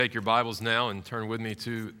Take your Bibles now and turn with me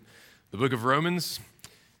to the book of Romans,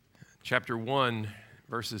 chapter 1,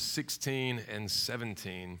 verses 16 and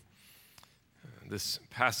 17. This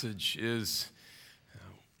passage is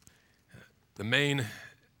the main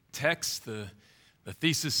text, the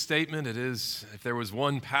thesis statement. It is, if there was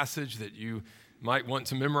one passage that you might want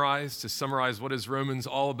to memorize to summarize what is Romans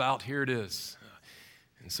all about, here it is.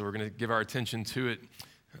 And so we're going to give our attention to it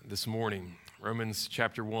this morning. Romans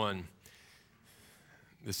chapter 1.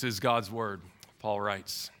 This is God's word. Paul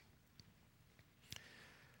writes,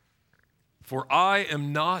 "For I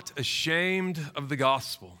am not ashamed of the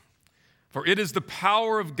gospel, for it is the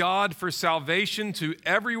power of God for salvation to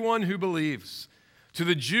everyone who believes, to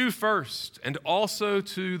the Jew first, and also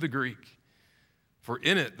to the Greek. For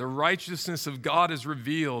in it the righteousness of God is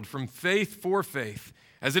revealed from faith for faith,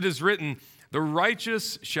 as it is written, the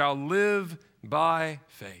righteous shall live by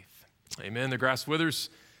faith." Amen. The grass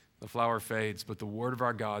withers, the flower fades, but the word of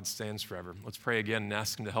our God stands forever. Let's pray again and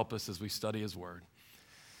ask him to help us as we study his word.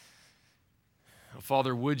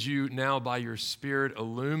 Father, would you now by your Spirit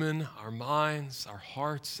illumine our minds, our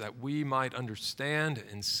hearts, that we might understand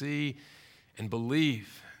and see and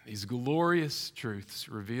believe these glorious truths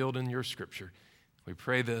revealed in your scripture. We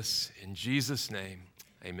pray this in Jesus' name,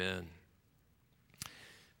 amen.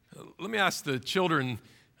 Let me ask the children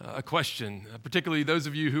a question, particularly those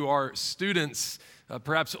of you who are students,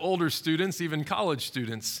 perhaps older students, even college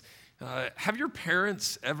students. Have your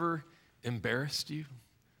parents ever embarrassed you?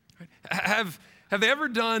 Have they ever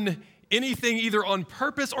done anything either on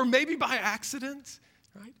purpose or maybe by accident,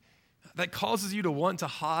 right, that causes you to want to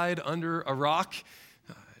hide under a rock?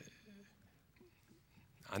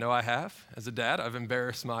 I know I have. As a dad, I've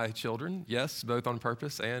embarrassed my children, yes, both on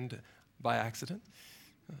purpose and by accident.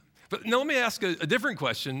 But now let me ask a different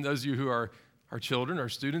question, those of you who are children or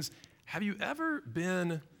students. Have you ever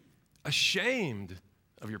been ashamed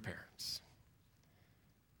of your parents?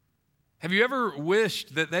 Have you ever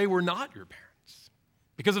wished that they were not your parents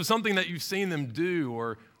because of something that you've seen them do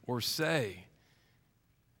or say?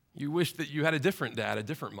 You wish that you had a different dad, a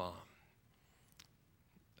different mom.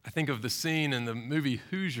 I think of the scene in the movie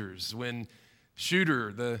Hoosiers when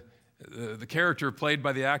Shooter, the character played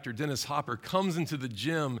by the actor Dennis Hopper, comes into the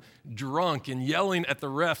gym drunk and yelling at the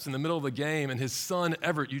refs in the middle of the game, and his son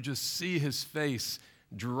Everett, you just see his face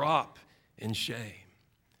drop in shame.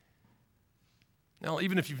 Now,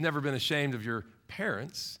 even if you've never been ashamed of your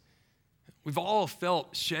parents, we've all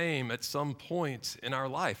felt shame at some point in our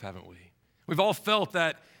life, haven't we? We've all felt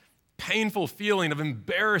that painful feeling of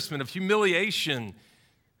embarrassment, of humiliation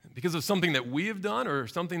because of something that we have done or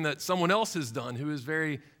something that someone else has done who is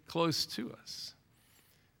very close to us.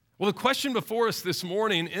 Well, the question before us this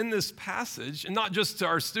morning in this passage, and not just to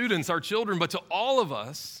our students, our children, but to all of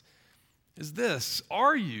us, is this: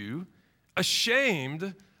 are you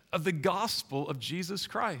ashamed of the gospel of Jesus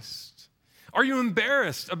Christ? Are you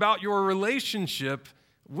embarrassed about your relationship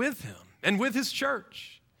with him and with his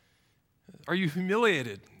church? Are you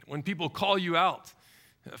humiliated when people call you out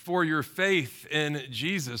for your faith in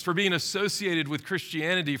Jesus, for being associated with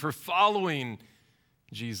Christianity, for following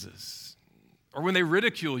Jesus, or when they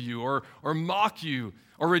ridicule you or mock you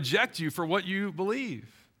or reject you for what you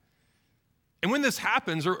believe? And when this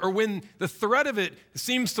happens, or when the threat of it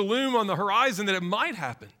seems to loom on the horizon that it might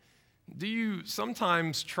happen, do you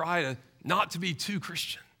sometimes try not to be too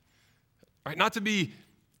Christian, right? Not to be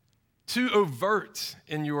too overt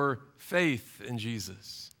in your faith in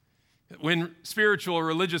Jesus? When spiritual or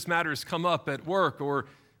religious matters come up at work or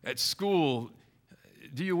at school,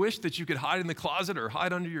 do you wish that you could hide in the closet or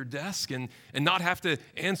hide under your desk and not have to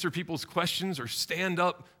answer people's questions or stand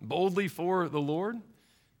up boldly for the Lord?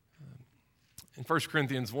 In 1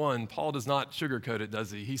 Corinthians 1, Paul does not sugarcoat it,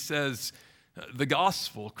 does he? He says, the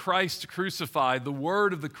gospel, Christ crucified, the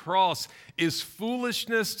word of the cross, is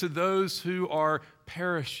foolishness to those who are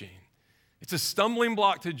perishing. It's a stumbling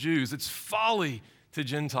block to Jews. It's folly to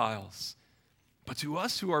Gentiles. But to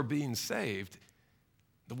us who are being saved,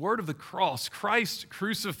 the word of the cross, Christ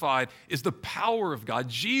crucified, is the power of God.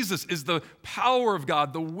 Jesus is the power of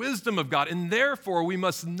God, the wisdom of God, and therefore we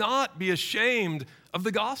must not be ashamed of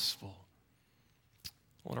the gospel.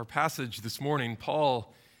 Well, in our passage this morning,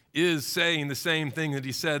 Paul is saying the same thing that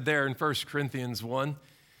he said there in 1 Corinthians 1.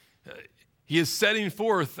 He is setting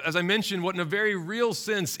forth, as I mentioned, what in a very real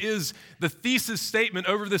sense is the thesis statement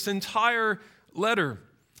over this entire letter.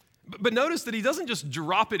 But notice that he doesn't just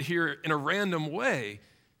drop it here in a random way.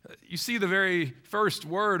 You see the very first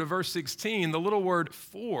word of verse 16, the little word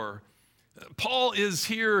 "for." Paul is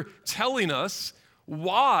here telling us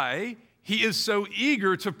why he is so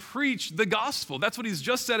eager to preach the gospel. That's what he's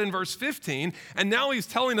just said in verse 15. And now he's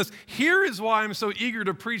telling us, here is why I'm so eager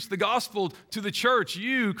to preach the gospel to the church,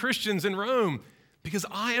 you Christians in Rome, because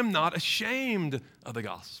I am not ashamed of the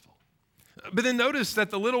gospel. But then notice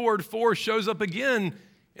that the little word for shows up again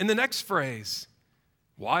in the next phrase.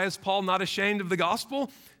 Why is Paul not ashamed of the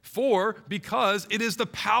gospel? Because it is the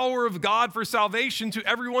power of God for salvation to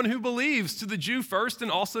everyone who believes, to the Jew first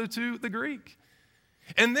and also to the Greek.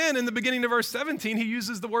 And then in the beginning of verse 17, he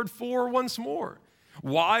uses the word for once more.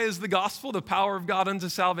 Why is the gospel the power of God unto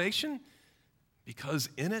salvation? Because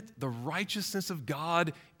in it, the righteousness of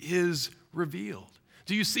God is revealed.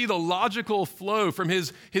 Do you see the logical flow from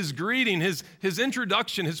his greeting, his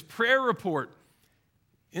introduction, his prayer report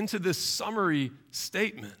into this summary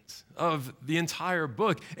statement of the entire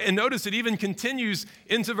book? And notice it even continues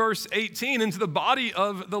into verse 18, into the body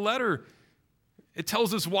of the letter. It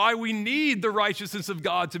tells us why we need the righteousness of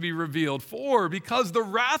God to be revealed. Because the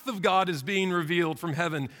wrath of God is being revealed from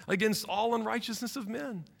heaven against all unrighteousness of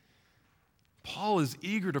men. Paul is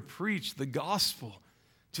eager to preach the gospel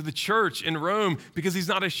to the church in Rome because he's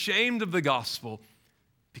not ashamed of the gospel,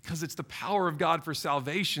 because it's the power of God for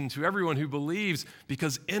salvation to everyone who believes,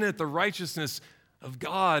 because in it the righteousness of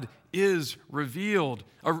God is revealed,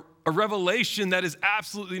 a revelation that is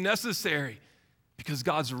absolutely necessary because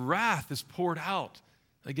God's wrath is poured out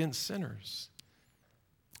against sinners.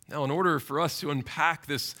 Now, in order for us to unpack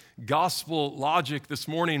this gospel logic this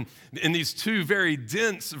morning in these two very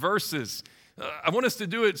dense verses, I want us to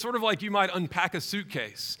do it sort of like you might unpack a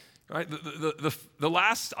suitcase. Right? The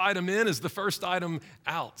last item in is the first item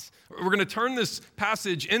out. We're going to turn this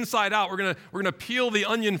passage inside out. We're going to peel the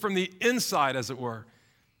onion from the inside, as it were.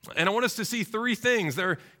 And I want us to see three things.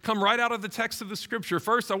 They come right out of the text of the scripture.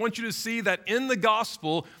 First, I want you to see that in the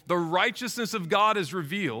gospel, the righteousness of God is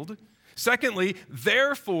revealed. Secondly,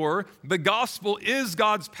 therefore, the gospel is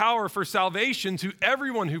God's power for salvation to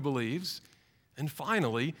everyone who believes. And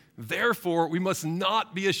finally, therefore, we must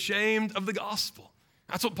not be ashamed of the gospel.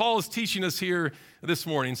 That's what Paul is teaching us here this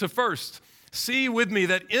morning. So first, see with me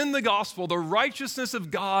that in the gospel, the righteousness of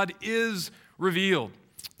God is revealed.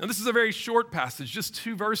 Now, this is a very short passage, just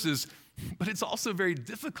 2 verses, but it's also very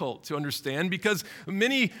difficult to understand because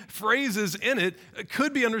many phrases in it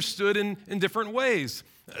could be understood in different ways.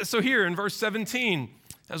 So here in verse 17,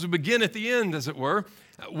 as we begin at the end, as it were,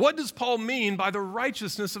 what does Paul mean by the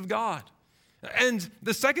righteousness of God? And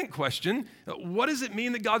the second question, what does it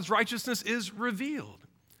mean that God's righteousness is revealed?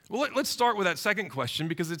 Well, let's start with that second question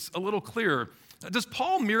because it's a little clearer. Does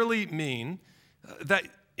Paul merely mean that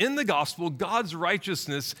in the gospel, God's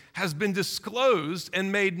righteousness has been disclosed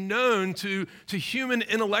and made known to human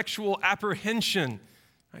intellectual apprehension,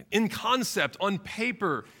 right? In concept, on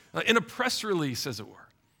paper, in a press release, as it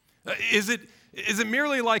were? Is it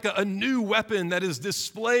merely like a new weapon that is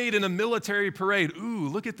displayed in a military parade? Ooh,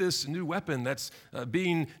 look at this new weapon that's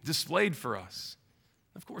being displayed for us.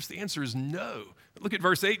 Of course, the answer is no. Look at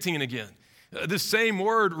verse 18 again. This same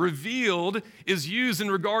word, revealed, is used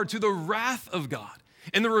in regard to the wrath of God.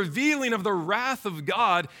 And the revealing of the wrath of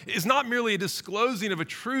God is not merely a disclosing of a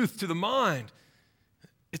truth to the mind.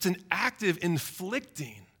 It's an active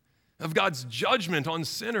inflicting of God's judgment on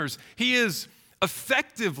sinners. He is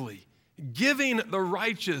effectively giving the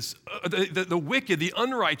righteous, the wicked, the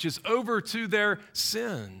unrighteous over to their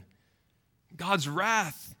sin. God's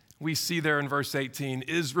wrath, we see there in verse 18,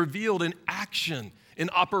 is revealed in action, in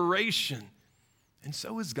operation. And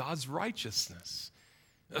so is God's righteousness.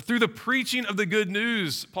 Through the preaching of the good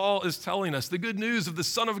news, Paul is telling us, the good news of the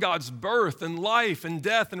Son of God's birth and life and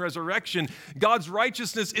death and resurrection, God's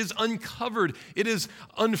righteousness is uncovered. It is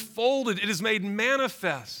unfolded. It is made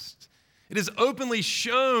manifest. It is openly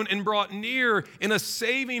shown and brought near in a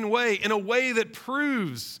saving way, in a way that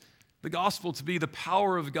proves the gospel to be the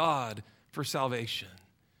power of God for salvation.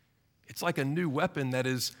 It's like a new weapon that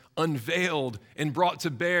is unveiled and brought to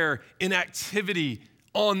bear in activity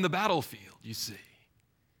on the battlefield, you see.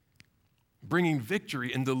 Bringing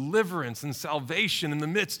victory and deliverance and salvation in the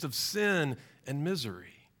midst of sin and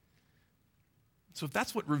misery. So if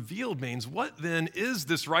that's what revealed means, what then is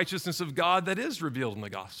this righteousness of God that is revealed in the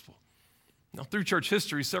gospel? Now, through church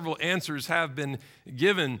history, several answers have been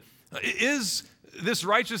given. Is this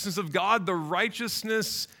righteousness of God the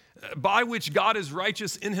righteousness by which God is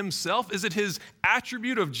righteous in himself? Is it his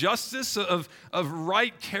attribute of justice, of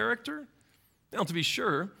right character? Now, to be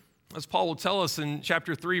sure, as Paul will tell us in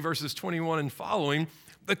chapter 3, verses 21 and following,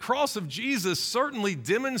 the cross of Jesus certainly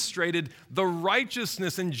demonstrated the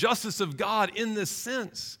righteousness and justice of God in this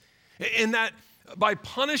sense, in that by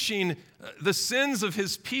punishing the sins of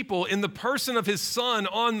his people in the person of his Son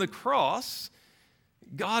on the cross,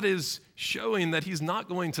 God is showing that he's not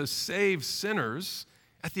going to save sinners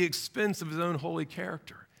at the expense of his own holy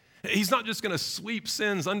character. He's not just going to sweep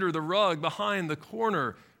sins under the rug behind the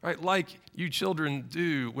corner, right, like you children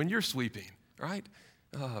do when you're sweeping, right?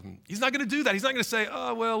 He's not going to do that. He's not going to say,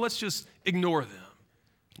 oh, well, let's just ignore them.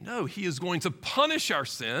 No, he is going to punish our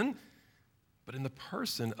sin, but in the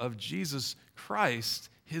person of Jesus Christ,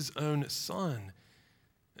 his own Son.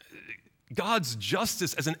 God's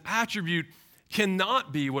justice as an attribute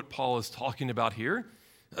cannot be what Paul is talking about here,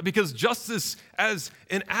 because justice as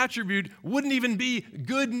an attribute wouldn't even be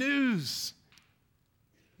good news.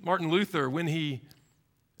 Martin Luther, when he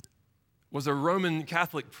was a Roman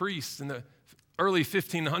Catholic priest in the early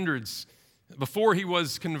 1500s, before he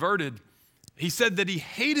was converted, he said that he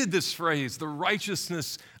hated this phrase, the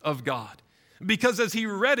righteousness of God, because as he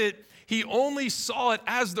read it, he only saw it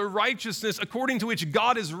as the righteousness according to which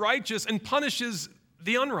God is righteous and punishes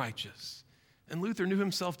the unrighteous. And Luther knew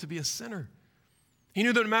himself to be a sinner. He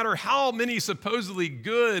knew that no matter how many supposedly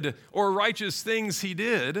good or righteous things he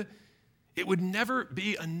did, it would never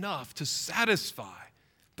be enough to satisfy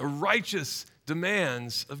the righteous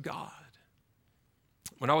demands of God.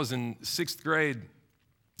 When I was in 6th grade,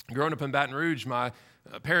 growing up in Baton Rouge, my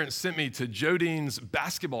parents sent me to Jodine's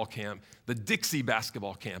basketball camp, the Dixie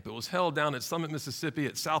basketball camp. It was held down at Summit, Mississippi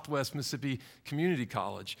at Southwest Mississippi Community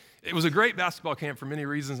College. It was a great basketball camp for many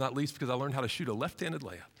reasons, not least because I learned how to shoot a left-handed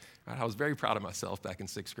layup. Right? I was very proud of myself back in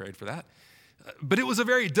 6th grade for that. But it was a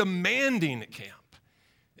very demanding camp.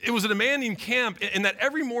 It was a demanding camp in that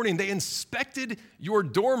every morning they inspected your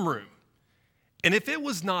dorm room. And if it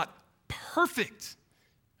was not perfect,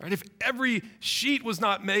 right, if every sheet was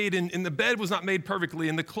not made and the bed was not made perfectly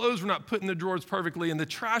and the clothes were not put in the drawers perfectly and the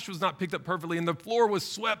trash was not picked up perfectly and the floor was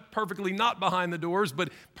swept perfectly, not behind the doors, but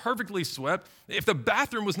perfectly swept, if the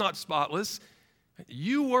bathroom was not spotless,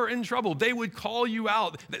 you were in trouble. They would call you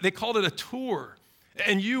out. They called it a tour.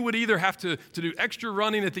 And you would either have to do extra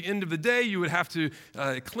running at the end of the day, you would have to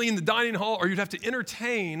clean the dining hall, or you'd have to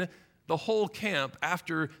entertain the whole camp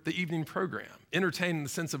after the evening program. Entertain in the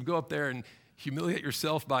sense of go up there and humiliate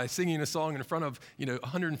yourself by singing a song in front of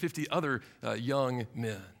 150 other young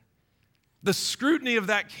men. The scrutiny of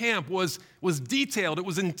that camp was detailed. It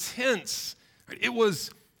was intense. It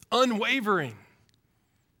was unwavering.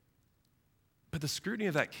 But the scrutiny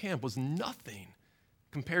of that camp was nothing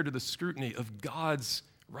compared to the scrutiny of God's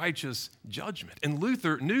righteous judgment. And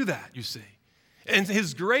Luther knew that, you see. And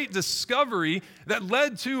his great discovery that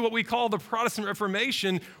led to what we call the Protestant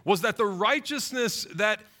Reformation was that the righteousness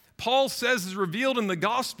that Paul says is revealed in the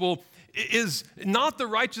gospel is not the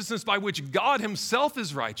righteousness by which God himself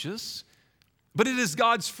is righteous, but it is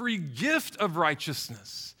God's free gift of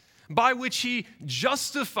righteousness by which he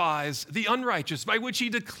justifies the unrighteous, by which he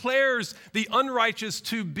declares the unrighteous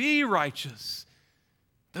to be righteous.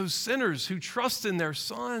 Those sinners who trust in their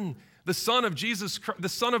Son, the Son of Jesus, the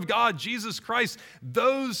Son of God, Jesus Christ,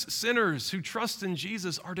 those sinners who trust in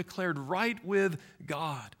Jesus are declared right with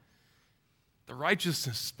God. The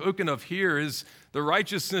righteousness spoken of here is the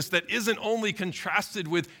righteousness that isn't only contrasted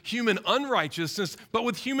with human unrighteousness, but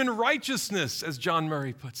with human righteousness, as John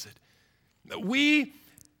Murray puts it. We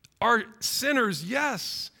are sinners,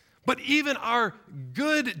 yes, but even our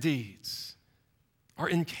good deeds are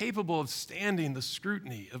incapable of standing the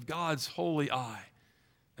scrutiny of God's holy eye.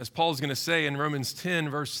 As Paul's going to say in Romans 10,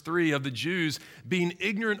 verse 3, of the Jews being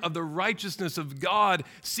ignorant of the righteousness of God,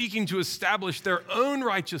 seeking to establish their own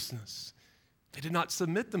righteousness, they did not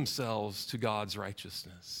submit themselves to God's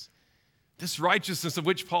righteousness. This righteousness of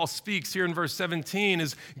which Paul speaks here in verse 17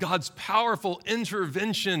 is God's powerful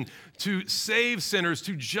intervention to save sinners,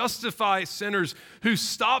 to justify sinners who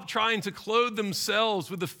stop trying to clothe themselves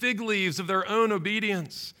with the fig leaves of their own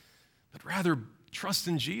obedience, but rather trust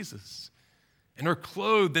in Jesus and are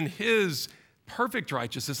clothed in his perfect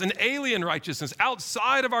righteousness, an alien righteousness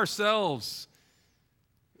outside of ourselves,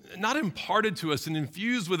 not imparted to us and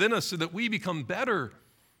infused within us so that we become better,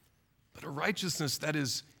 but a righteousness that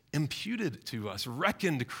is imputed to us,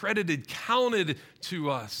 reckoned, credited, counted to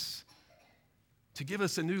us, to give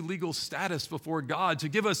us a new legal status before God, to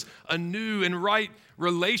give us a new and right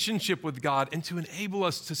relationship with God, and to enable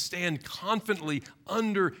us to stand confidently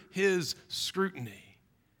under his scrutiny.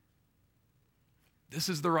 This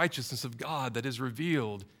is the righteousness of God that is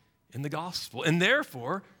revealed in the gospel. And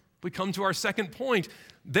therefore, we come to our second point.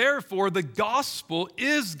 Therefore, the gospel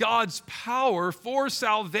is God's power for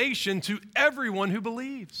salvation to everyone who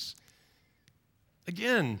believes.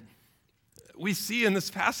 Again, we see in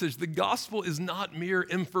this passage, the gospel is not mere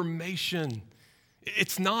information.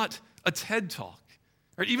 It's not a TED Talk.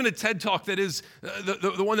 Or even a TED Talk that is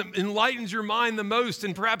the one that enlightens your mind the most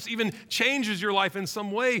and perhaps even changes your life in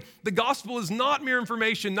some way. The gospel is not mere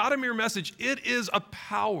information, not a mere message. It is a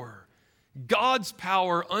power. God's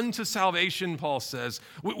power unto salvation, Paul says.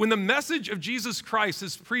 When the message of Jesus Christ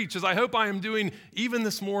is preached, as I hope I am doing even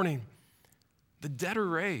this morning, the dead are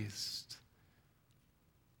raised.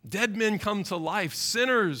 Dead men come to life.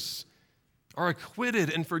 Sinners are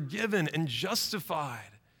acquitted and forgiven and justified.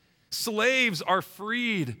 Slaves are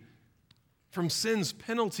freed from sin's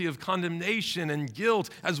penalty of condemnation and guilt,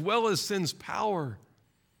 as well as sin's power.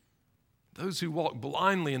 Those who walk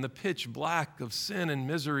blindly in the pitch black of sin and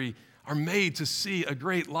misery are made to see a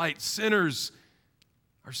great light. Sinners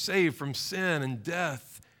are saved from sin and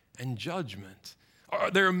death and judgment.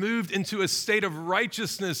 They're moved into a state of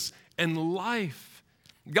righteousness and life.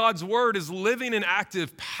 God's word is living and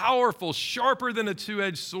active, powerful, sharper than a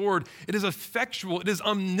two-edged sword. It is effectual. It is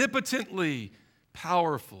omnipotently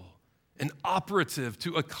powerful and operative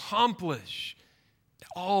to accomplish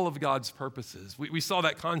all of God's purposes. We saw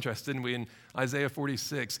that contrast, didn't we, in Isaiah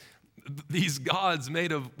 46? These gods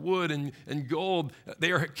made of wood and gold,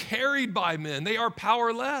 they are carried by men. They are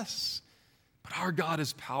powerless. But our God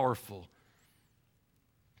is powerful.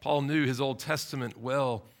 Paul knew his Old Testament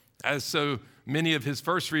well, as so many of his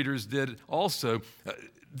first readers did also.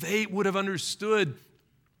 They would have understood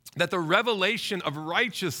that the revelation of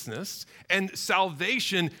righteousness and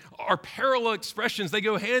salvation are parallel expressions. They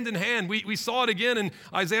go hand in hand. We saw it again in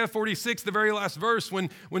Isaiah 46, the very last verse, when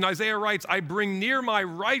Isaiah writes, I bring near my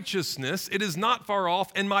righteousness, it is not far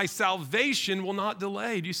off, and my salvation will not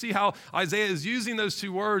delay. Do you see how Isaiah is using those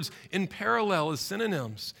two words in parallel as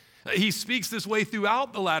synonyms? He speaks this way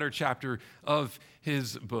throughout the latter chapter of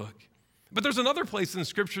his book. But there's another place in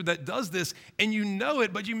Scripture that does this, and you know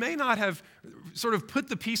it, but you may not have sort of put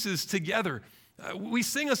the pieces together. We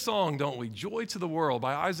sing a song, don't we? Joy to the World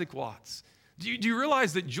by Isaac Watts. Do you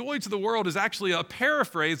realize that Joy to the World is actually a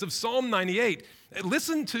paraphrase of Psalm 98?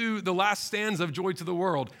 Listen to the last stanza of Joy to the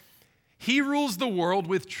World. He rules the world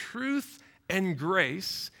with truth and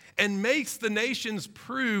grace and makes the nations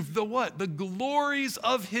prove the what? The glories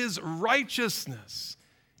of his righteousness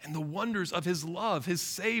and the wonders of his love, his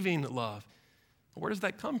saving love. Where does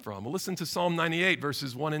that come from? Well, listen to Psalm 98,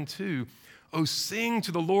 verses 1 and 2. Oh, sing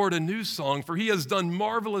to the Lord a new song, for he has done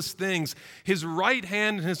marvelous things. His right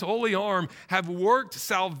hand and his holy arm have worked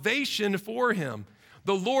salvation for him.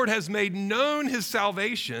 The Lord has made known his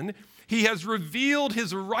salvation. He has revealed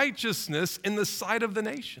his righteousness in the sight of the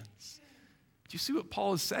nations. Do you see what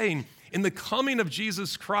Paul is saying? In the coming of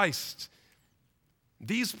Jesus Christ,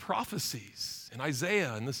 these prophecies in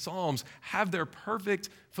Isaiah and the Psalms have their perfect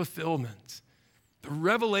fulfillment. The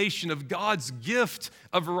revelation of God's gift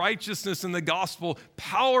of righteousness in the gospel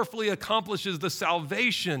powerfully accomplishes the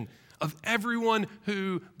salvation of everyone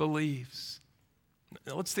who believes.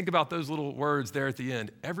 Now let's think about those little words there at the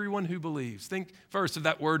end. Everyone who believes. Think first of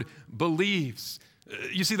that word believes.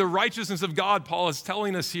 You see, the righteousness of God, Paul is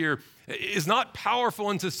telling us here, is not powerful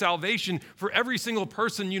unto salvation for every single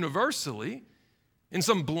person universally, in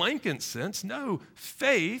some blanket sense. No,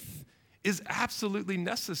 faith is absolutely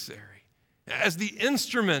necessary as the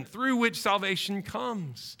instrument through which salvation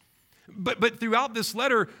comes. But throughout this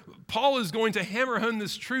letter, Paul is going to hammer home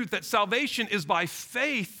this truth that salvation is by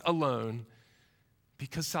faith alone,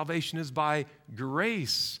 because salvation is by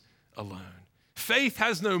grace alone. Faith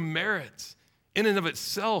has no merit in and of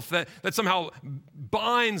itself that somehow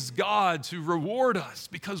binds God to reward us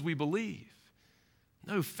because we believe.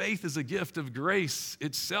 No, faith is a gift of grace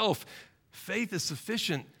itself. Faith is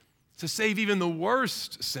sufficient to save even the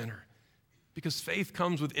worst sinner because faith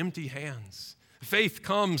comes with empty hands. Faith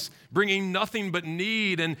comes bringing nothing but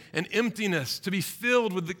need and emptiness to be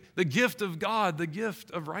filled with the gift of God, the gift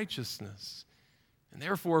of righteousness. And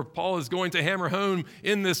therefore, Paul is going to hammer home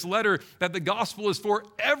in this letter that the gospel is for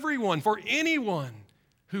everyone, for anyone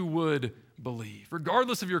who would believe,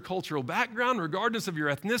 regardless of your cultural background, regardless of your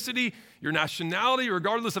ethnicity, your nationality,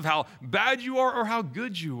 regardless of how bad you are or how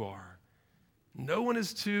good you are. No one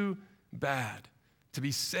is too bad to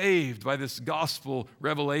be saved by this gospel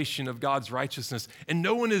revelation of God's righteousness. And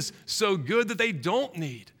no one is so good that they don't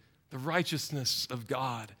need the righteousness of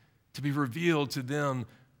God to be revealed to them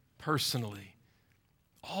personally.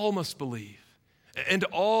 All must believe, and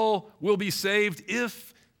all will be saved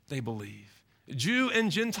if they believe. Jew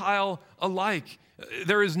and Gentile alike.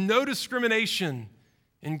 There is no discrimination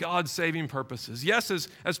in God's saving purposes. Yes,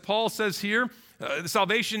 as Paul says here, the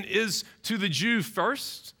salvation is to the Jew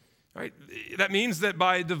first. Right? That means that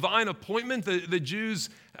by divine appointment, the Jews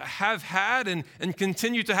have had and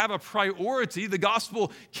continue to have a priority. The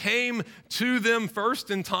gospel came to them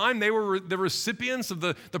first in time. They were the recipients of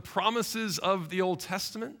the promises of the Old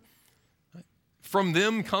Testament. From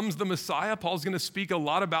them comes the Messiah. Paul's going to speak a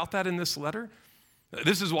lot about that in this letter.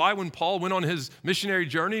 This is why when Paul went on his missionary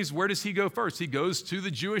journeys, where does he go first? He goes to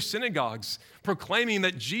the Jewish synagogues, proclaiming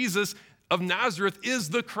that Jesus of Nazareth is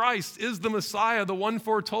the Christ, is the Messiah, the one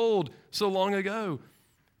foretold so long ago.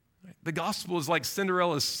 The gospel is like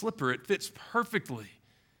Cinderella's slipper. It fits perfectly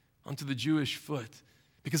onto the Jewish foot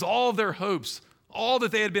because all of their hopes, all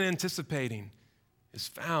that they had been anticipating is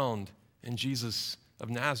found in Jesus of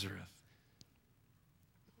Nazareth.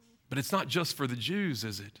 But it's not just for the Jews,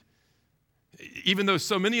 is it? Even though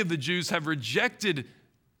so many of the Jews have rejected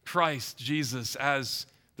Christ Jesus as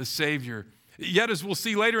the Savior, yet, as we'll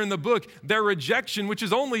see later in the book, their rejection, which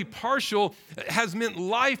is only partial, has meant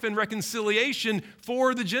life and reconciliation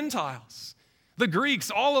for the Gentiles. The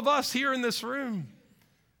Greeks, all of us here in this room,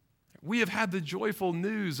 we have had the joyful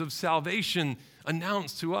news of salvation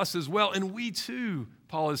announced to us as well. And we too,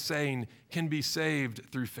 Paul is saying, can be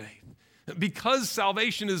saved through faith. Because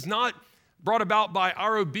salvation is not brought about by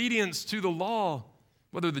our obedience to the law,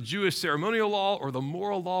 whether the Jewish ceremonial law or the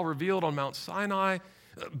moral law revealed on Mount Sinai,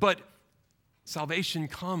 but salvation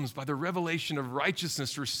comes by the revelation of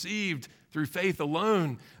righteousness received through faith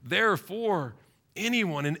alone. Therefore,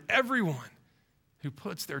 anyone and everyone who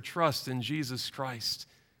puts their trust in Jesus Christ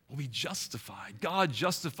will be justified. God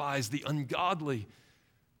justifies the ungodly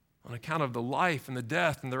on account of the life and the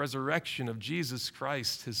death and the resurrection of Jesus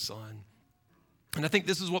Christ, his Son. And I think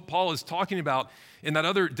this is what Paul is talking about in that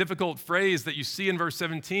other difficult phrase that you see in verse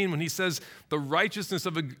 17 when he says the righteousness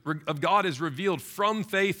of God is revealed from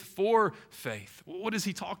faith for faith. What is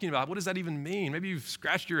he talking about? What does that even mean? Maybe you've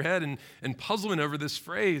scratched your head and puzzling over this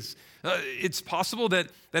phrase. It's possible that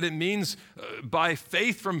it means by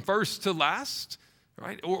faith from first to last,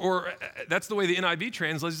 right? Or that's the way the NIV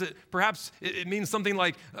translates it. Perhaps it means something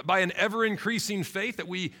like by an ever-increasing faith, that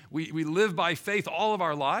we live by faith all of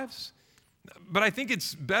our lives. But I think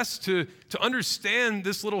it's best to understand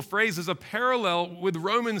this little phrase as a parallel with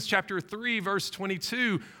Romans chapter 3, verse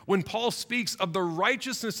 22, when Paul speaks of the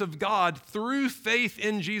righteousness of God through faith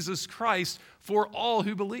in Jesus Christ for all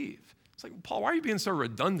who believe. It's like, Paul, why are you being so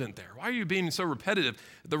redundant there? Why are you being so repetitive?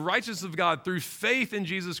 The righteousness of God through faith in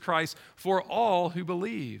Jesus Christ for all who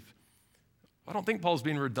believe. I don't think Paul's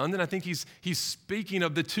being redundant. I think he's speaking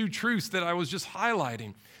of the two truths that I was just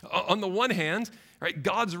highlighting. On the one hand, right,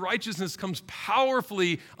 God's righteousness comes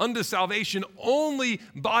powerfully unto salvation only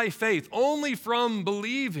by faith, only from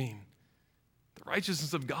believing. The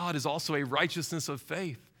righteousness of God is also a righteousness of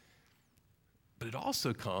faith. But it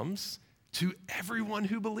also comes to everyone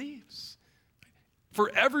who believes. For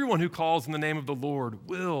everyone who calls in the name of the Lord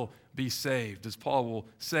will be saved, as Paul will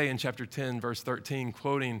say in chapter 10, verse 13,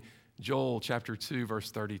 quoting Joel chapter 2, verse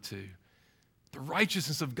 32. The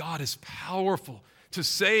righteousness of God is powerful to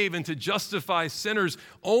save and to justify sinners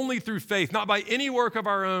only through faith, not by any work of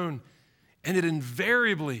our own. And it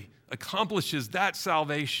invariably accomplishes that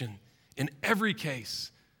salvation in every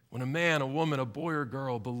case when a man, a woman, a boy or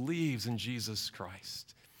girl believes in Jesus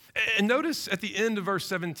Christ. And notice at the end of verse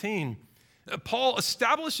 17, Paul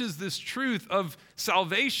establishes this truth of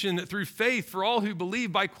salvation through faith for all who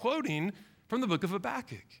believe by quoting from the book of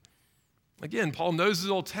Habakkuk. Again, Paul knows his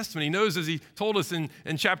Old Testament. He knows, as he told us in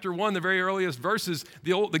chapter 1, the very earliest verses,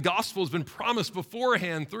 the gospel has been promised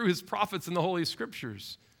beforehand through his prophets in the Holy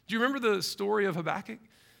Scriptures. Do you remember the story of Habakkuk?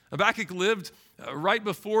 Habakkuk lived right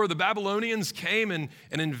before the Babylonians came and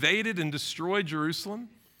invaded and destroyed Jerusalem.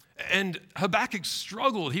 And Habakkuk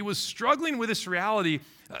struggled. He was struggling with this reality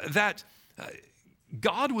that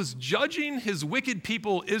God was judging his wicked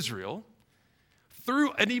people, Israel,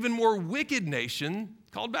 through an even more wicked nation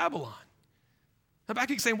called Babylon.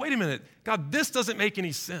 Habakkuk's saying, wait a minute, God, this doesn't make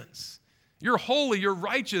any sense. You're holy, you're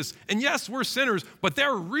righteous, and yes, we're sinners, but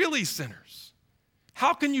they're really sinners.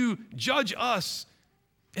 How can you judge us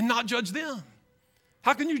and not judge them?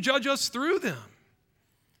 How can you judge us through them?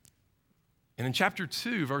 And in chapter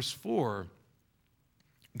 2, verse 4,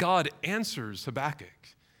 God answers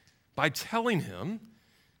Habakkuk by telling him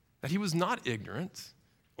that he was not ignorant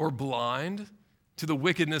or blind to the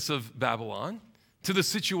wickedness of Babylon, to the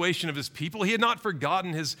situation of his people. He had not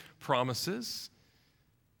forgotten his promises,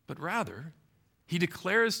 but rather he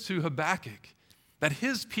declares to Habakkuk that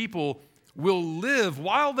his people will live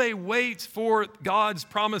while they wait for God's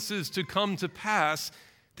promises to come to pass.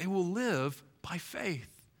 They will live by faith,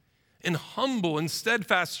 in humble and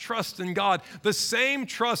steadfast trust in God, the same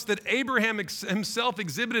trust that Abraham himself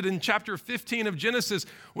exhibited in chapter 15 of Genesis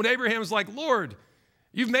when Abraham's like, Lord,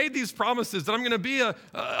 You've made these promises that I'm going to be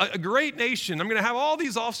a great nation. I'm going to have all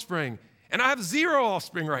these offspring. And I have 0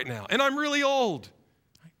 offspring right now. And I'm really old.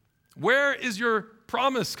 Where is your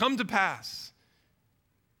promise come to pass?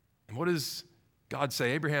 And what does God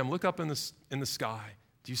say? Abraham, look up in the sky.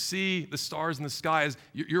 Do you see the stars in the sky?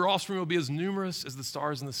 Your offspring will be as numerous as the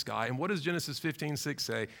stars in the sky. And what does Genesis 15:6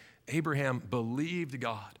 say? Abraham believed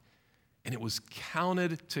God, and it was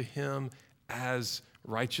counted to him as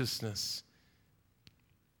righteousness.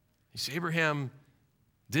 You see, Abraham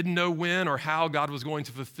didn't know when or how God was going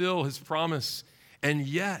to fulfill his promise, and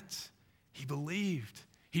yet he believed.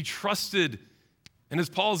 He trusted. And as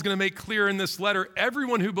Paul is going to make clear in this letter,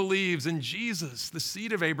 everyone who believes in Jesus, the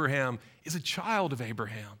seed of Abraham, is a child of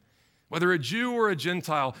Abraham, whether a Jew or a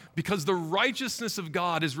Gentile, because the righteousness of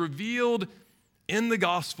God is revealed in the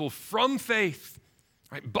gospel from faith,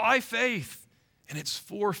 right? By faith. And it's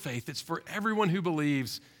for faith. It's for everyone who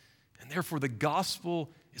believes. And therefore, the gospel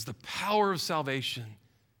is the power of salvation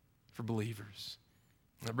for believers.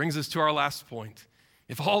 And that brings us to our last point.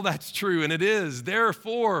 If all that's true, and it is,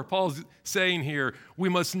 therefore, Paul's saying here, we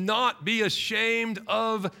must not be ashamed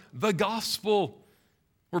of the gospel.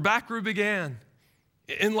 We're back where we began.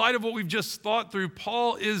 In light of what we've just thought through,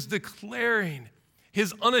 Paul is declaring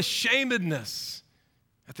his unashamedness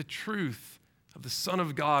at the truth of the Son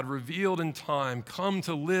of God revealed in time, come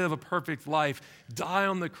to live a perfect life, die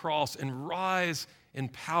on the cross, and rise in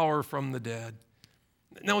power from the dead.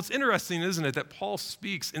 Now, it's interesting, isn't it, that Paul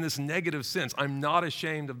speaks in this negative sense. I'm not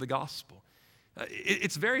ashamed of the gospel.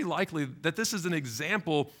 It's very likely that this is an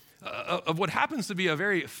example of what happens to be a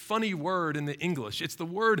very funny word in the English. It's the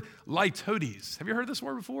word litotes. Have you heard this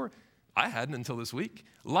word before? I hadn't until this week.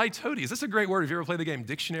 Litotes. That's a great word. If you ever play the game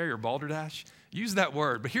Dictionary or Balderdash, use that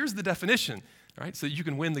word. But here's the definition, right, so you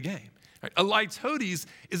can win the game. Right? A litotes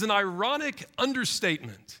is an ironic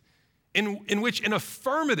understatement in which an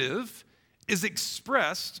affirmative is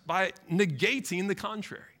expressed by negating the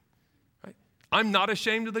contrary. Right? I'm not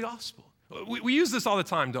ashamed of the gospel. We use this all the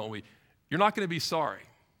time, don't we? You're not going to be sorry.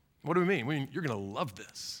 What do we mean? We mean you're going to love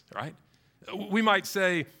this, right? We might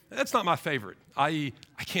say, that's not my favorite, i.e.,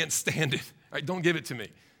 I can't stand it. Right? Don't give it to me.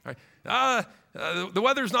 Right? The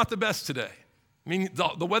weather's not the best today. I mean,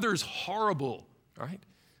 the weather is horrible, right?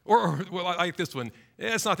 Or well, I like this one.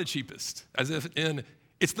 It's not the cheapest, as if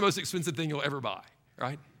it's the most expensive thing you'll ever buy,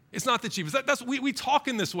 right? It's not the cheapest. We talk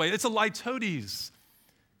in this way. It's a litotes.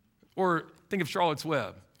 Or think of Charlotte's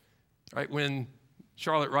Web, right? When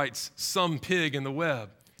Charlotte writes some pig in the web,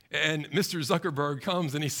 and Mr. Zuckerberg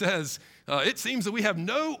comes and he says, it seems that we have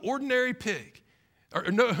no ordinary pig.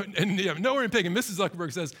 No ordinary pig. And Mrs.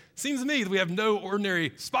 Zuckerberg says, seems to me that we have no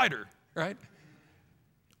ordinary spider, right?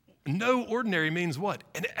 No ordinary means what?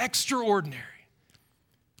 An extraordinary.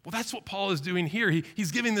 Well, that's what Paul is doing here.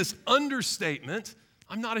 He's giving this understatement.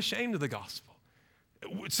 I'm not ashamed of the gospel.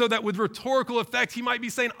 So that with rhetorical effect, he might be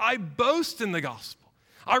saying, I boast in the gospel.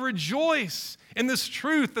 I rejoice in this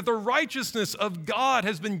truth that the righteousness of God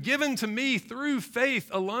has been given to me through faith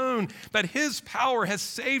alone, that his power has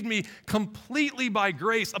saved me completely by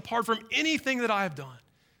grace, apart from anything that I have done.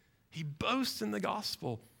 He boasts in the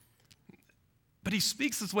gospel. But he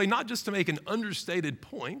speaks this way not just to make an understated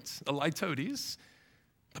point, a litotes,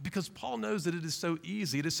 but because Paul knows that it is so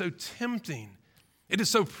easy, it is so tempting, it is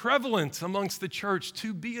so prevalent amongst the church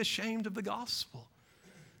to be ashamed of the gospel,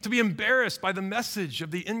 to be embarrassed by the message of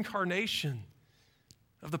the incarnation,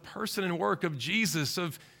 of the person and work of Jesus,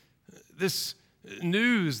 of this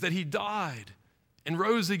news that he died and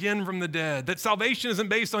rose again from the dead, that salvation isn't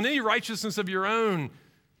based on any righteousness of your own,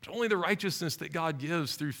 but only the righteousness that God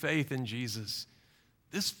gives through faith in Jesus.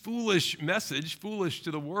 This foolish message, foolish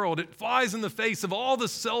to the world, it flies in the face of all the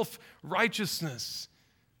self-righteousness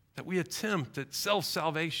that we attempt at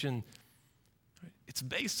self-salvation. It's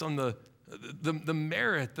based on the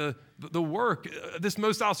merit, the work, this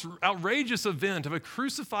most outrageous event of a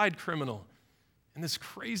crucified criminal and this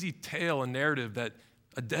crazy tale and narrative that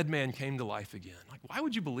a dead man came to life again. Like, why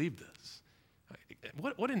would you believe this?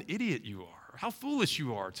 What an idiot you are. How foolish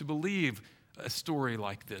you are to believe a story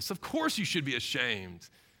like this. Of course you should be ashamed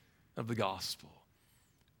of the gospel.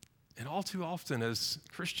 And all too often as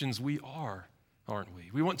Christians we are, aren't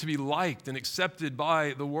we? We want to be liked and accepted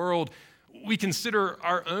by the world. We consider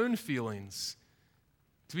our own feelings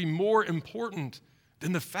to be more important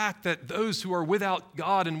than the fact that those who are without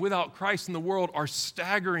God and without Christ in the world are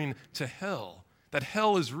staggering to hell, that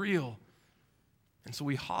hell is real. And so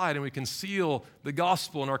we hide and we conceal the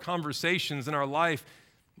gospel in our conversations, in our life,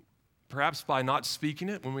 perhaps by not speaking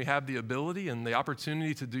it when we have the ability and the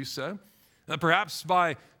opportunity to do so, perhaps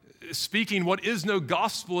by speaking what is no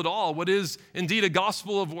gospel at all, what is indeed a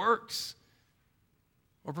gospel of works.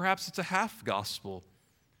 Or perhaps it's a half gospel.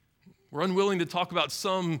 We're unwilling to talk about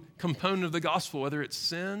some component of the gospel, whether it's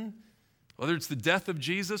sin, whether it's the death of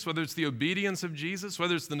Jesus, whether it's the obedience of Jesus,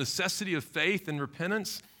 whether it's the necessity of faith and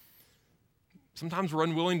repentance. Sometimes we're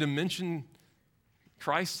unwilling to mention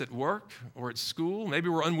Christ at work or at school. Maybe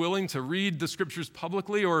we're unwilling to read the scriptures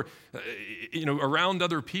publicly or around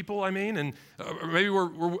other people, and or maybe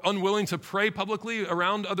we're unwilling to pray publicly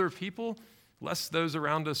around other people, lest those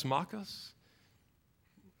around us mock us.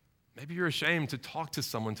 Maybe you're ashamed to talk to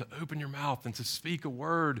someone, to open your mouth and to speak a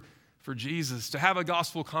word for Jesus, to have a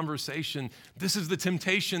gospel conversation. This is the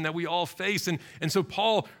temptation that we all face. And so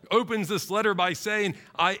Paul opens this letter by saying,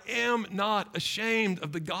 I am not ashamed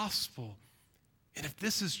of the gospel. And if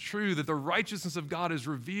this is true, that the righteousness of God is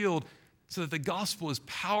revealed so that the gospel is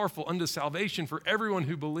powerful unto salvation for everyone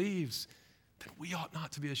who believes, then we ought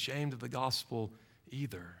not to be ashamed of the gospel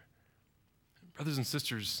either. Brothers and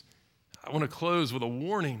sisters, I want to close with a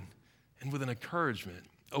warning and with an encouragement.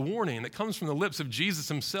 A warning that comes from the lips of Jesus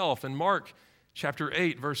himself in Mark chapter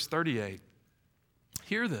 8, verse 38.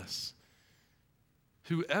 Hear this.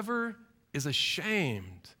 Whoever is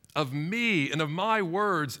ashamed of me and of my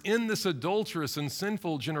words in this adulterous and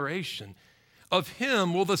sinful generation, of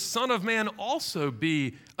him will the Son of Man also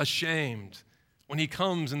be ashamed when he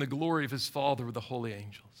comes in the glory of his Father with the holy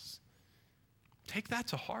angels. Take that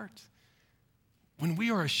to heart. When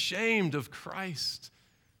we are ashamed of Christ,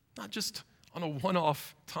 not just on a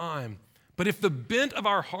one-off time, but if the bent of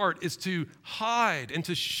our heart is to hide and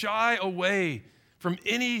to shy away from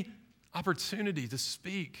any opportunity to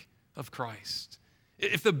speak of Christ,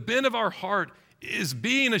 if the bent of our heart is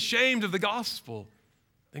being ashamed of the gospel,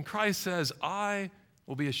 then Christ says, I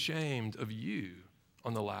will be ashamed of you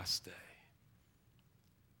on the last day.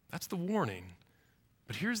 That's the warning.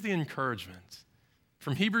 But here's the encouragement.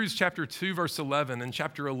 From Hebrews chapter 2, verse 11 and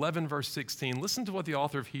chapter 11, verse 16, listen to what the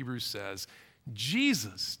author of Hebrews says.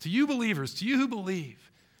 Jesus, to you believers, to you who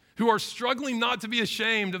believe, who are struggling not to be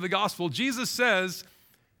ashamed of the gospel, Jesus says,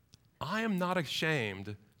 I am not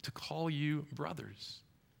ashamed to call you brothers.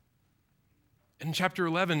 In chapter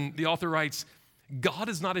 11, the author writes, God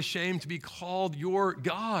is not ashamed to be called your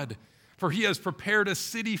God, for he has prepared a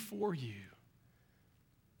city for you.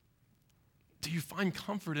 Do you find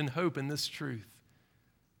comfort and hope in this truth?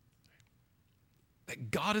 That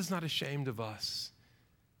God is not ashamed of us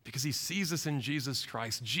because he sees us in Jesus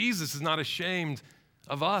Christ. Jesus is not ashamed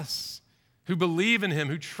of us who believe in him,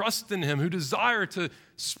 who trust in him, who desire to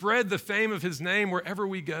spread the fame of his name wherever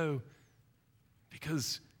we go,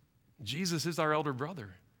 because Jesus is our elder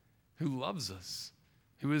brother who loves us,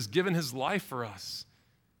 who has given his life for us,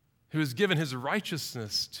 who has given his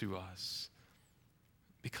righteousness to us,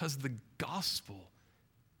 because the gospel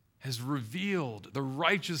has revealed the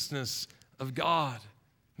righteousness of God,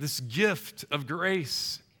 this gift of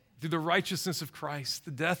grace through the righteousness of Christ,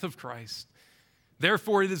 the death of Christ.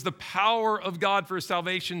 Therefore, it is the power of God for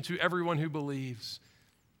salvation to everyone who believes.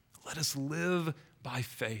 Let us live by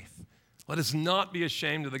faith. Let us not be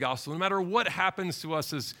ashamed of the gospel. No matter what happens to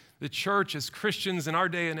us as the church, as Christians in our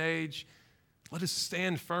day and age, let us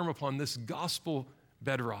stand firm upon this gospel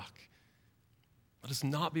bedrock. Let us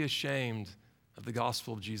not be ashamed of the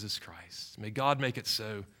gospel of Jesus Christ. May God make it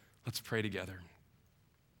so. Let's pray together.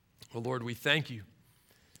 Well, Lord, we thank you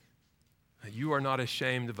that you are not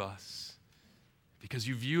ashamed of us because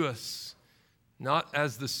you view us not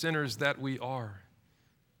as the sinners that we are,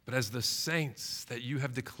 but as the saints that you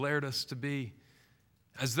have declared us to be,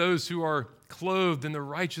 as those who are clothed in the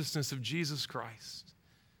righteousness of Jesus Christ.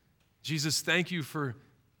 Jesus, thank you for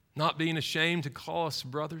not being ashamed to call us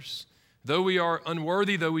brothers. Though we are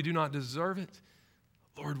unworthy, though we do not deserve it,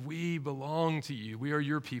 Lord, we belong to you. We are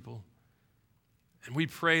your people. And we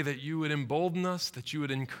pray that you would embolden us, that you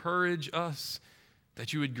would encourage us,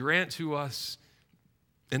 that you would grant to us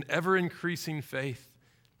an ever-increasing faith,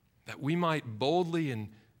 that we might boldly and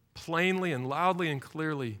plainly and loudly and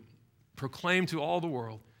clearly proclaim to all the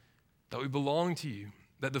world that we belong to you,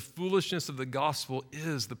 that the foolishness of the gospel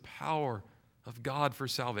is the power of God for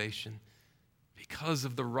salvation because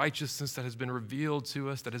of the righteousness that has been revealed to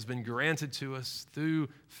us, that has been granted to us through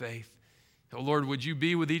faith. Oh Lord, would you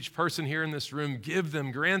be with each person here in this room? Give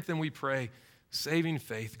them, grant them, we pray, saving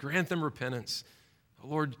faith. Grant them repentance. Oh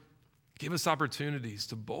Lord, give us opportunities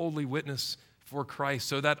to boldly witness for Christ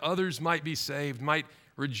so that others might be saved, might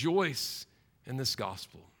rejoice in this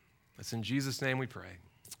gospel. It's in Jesus' name we pray.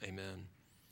 Amen.